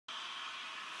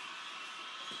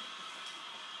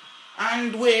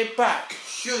And we're back.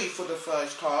 Sorry for the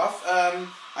first half.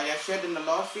 Like I said in the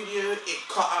last video, it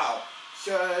cut out.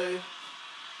 So,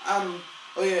 oh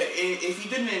yeah, if you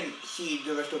didn't see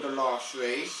the rest of the last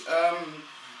race,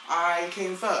 I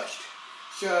came first.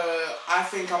 So, I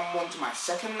think I'm on to my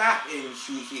second lap in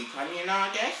Sweet Canyon now,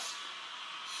 I guess.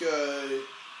 So,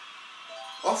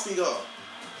 off we go.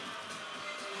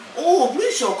 Oh,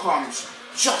 Blue Shell comes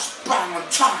just bang on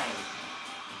time.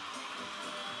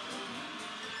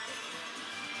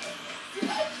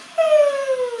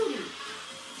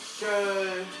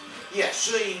 So, yeah,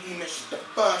 sorry you missed the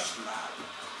first lap.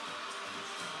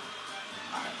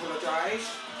 I apologise.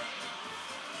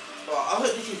 But I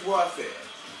hope this is worth it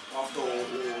after all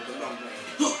the long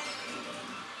wait.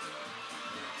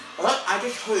 I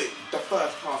just hope the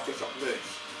first half gets up this.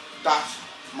 That's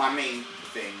my main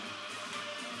thing.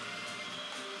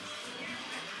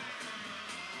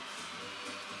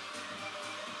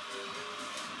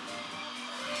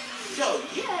 So,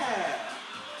 yeah.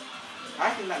 I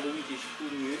think that Luigi's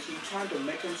cool news. He's trying to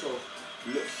make himself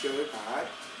look so bad.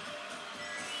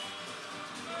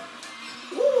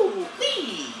 Woo!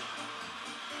 Wee!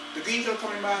 The greens are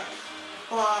coming back.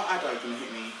 Oh, I doubt it's gonna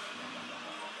hit me.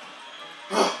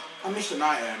 I missed an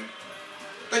item.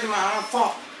 Doesn't matter, I'm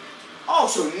fucked. Oh,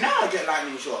 so now I get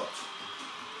lightning shots.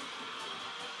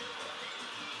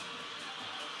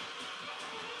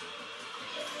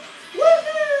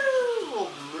 Woohoo!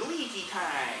 Luigi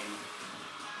time.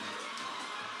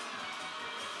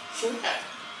 So yeah.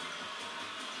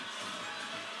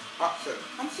 Awesome.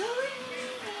 I'm sorry.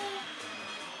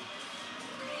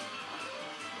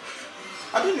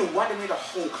 I don't know why they made a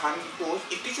whole candy pause.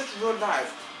 If this was real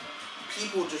life,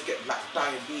 people just get like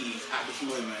diabetes at this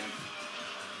moment.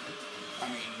 I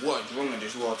mean, what's wrong with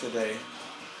this world today?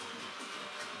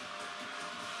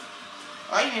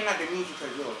 I even like the music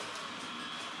as well.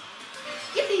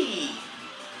 Yippee!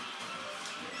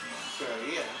 So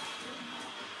yeah.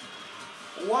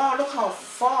 Wow, look how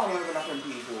far I'm moving up in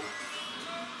people.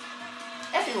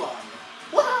 Everyone!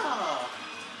 Wow!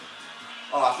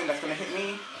 Oh, I think that's gonna hit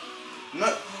me.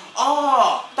 No.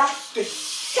 Oh, that's the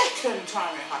second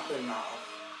time it happened now.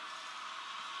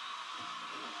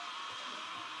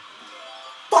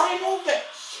 Final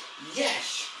bets.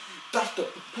 Yes, that's the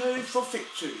preparing for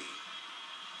victory.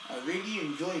 I really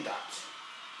enjoyed that.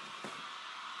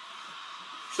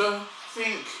 So, I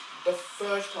think the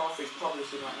first half is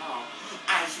publishing right now,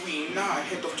 as we now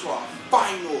head off to our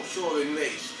final soaring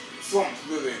race from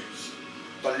Ruins.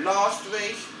 The last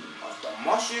race of the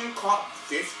Mushroom Kart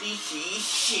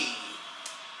 50cc.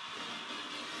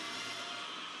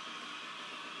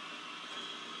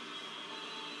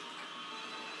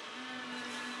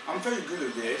 I'm very good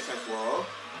at this as well.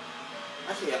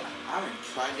 Actually, I haven't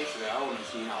tried this yet. I want to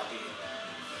see how I do.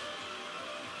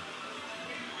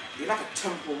 You're like a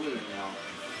temple ruin now.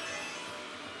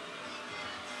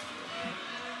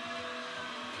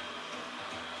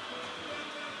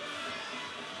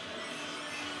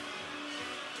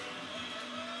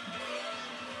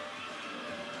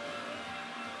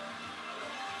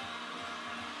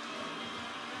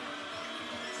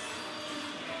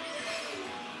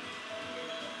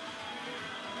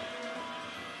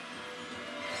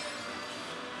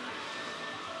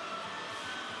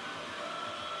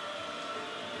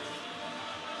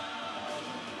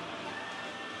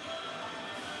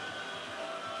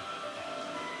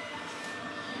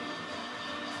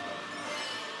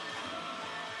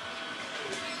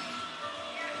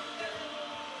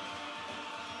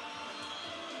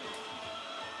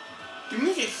 The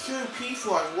music's so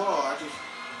peaceful as well, I just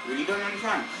really don't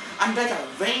understand. And there's a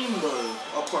rainbow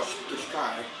across the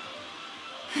sky.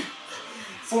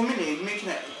 For a minute, it's making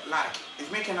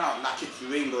out like it's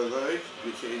Rainbow Road,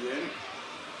 which it isn't.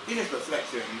 It's just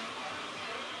reflection.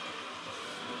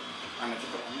 And I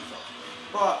just got myself.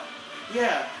 But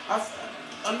yeah,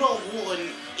 a lot of water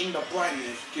in the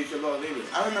brightness gives a lot of areas.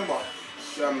 I remember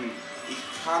it's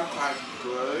kind of quite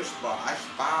gross, but I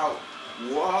spout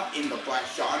water in the bright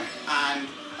sun and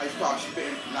I started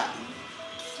spitting, like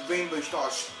rainbow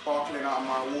started sparkling out of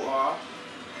my water.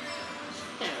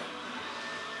 Yeah.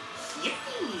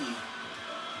 Yippee!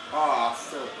 Oh, I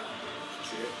felt that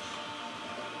chips.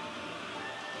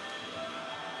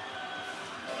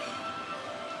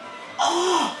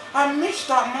 Oh, I missed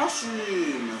that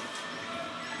mushroom.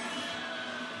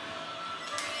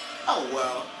 Oh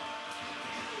well.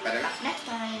 Better luck next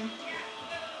time.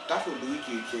 That's what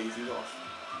Luigi would say if he lost.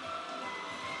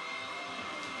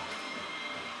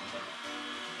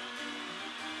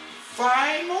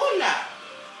 Final lap!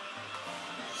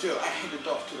 So I headed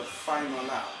off to the final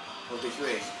lap of this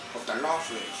race, of the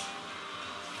last race.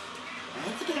 I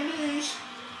hope I don't lose.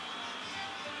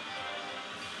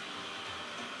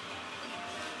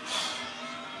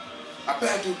 I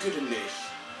better do good in this.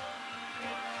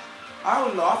 I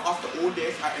will laugh after all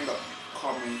this. I end up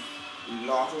coming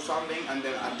last or something, and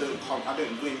then I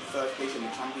don't win first place in the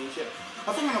championship.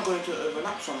 I think I'm going to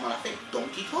overlap someone. I think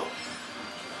Donkey Kong.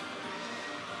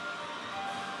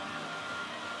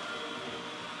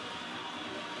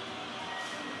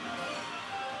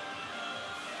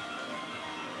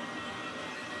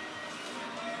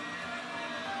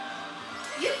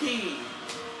 Yippee!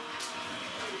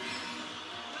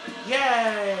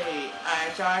 Yay!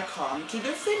 As I come to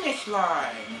the finish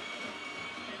line.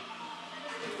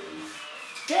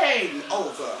 Game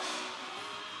over.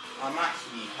 I'm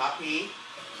actually happy.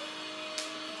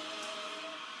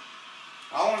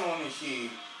 I want to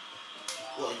see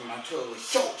what is my total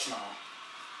results now.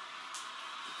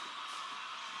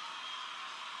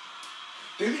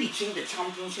 They really change the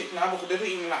championship now because they don't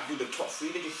even like do the top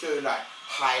 3. They just show like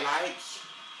highlights.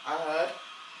 I heard.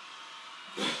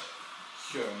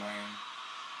 Sure, man.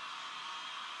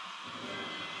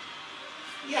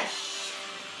 Yes.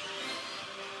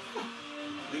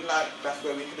 Look like that's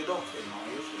where we could have got him now,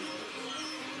 usually.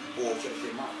 Or should I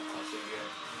say mine, I can't say yet.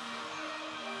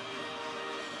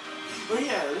 But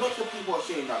yeah, lots of people are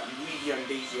saying that Luigi and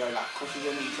Daisy are like crushing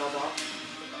on each other.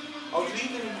 I was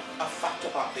reading a fact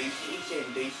about Daisy,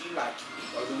 saying Daisy like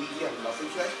Luigi and love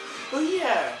interest. But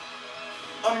yeah,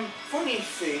 funny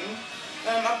thing,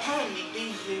 apparently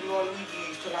Daisy and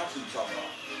Luigi used to like each other.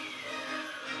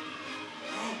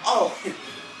 Oh,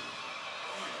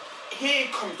 here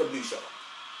comes the blue shot.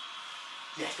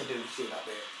 Yes, I didn't see that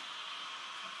bit.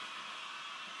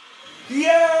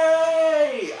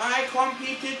 Yay! I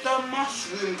completed the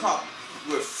Mushroom Cup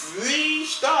with 3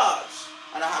 stars.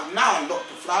 And I have now unlocked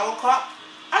the Flower Cup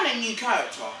and a new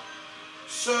character.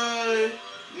 So,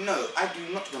 no, I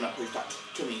do not want to post that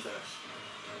to me first.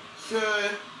 So,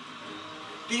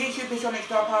 the Supersonic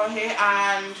Star Power here,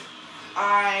 and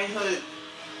I hope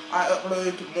I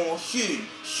upload more soon.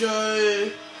 So,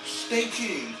 stay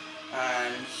tuned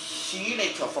and see you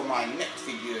later for my next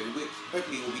video, which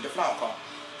hopefully will be the Flower Cup.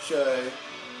 So,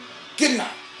 good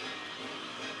night.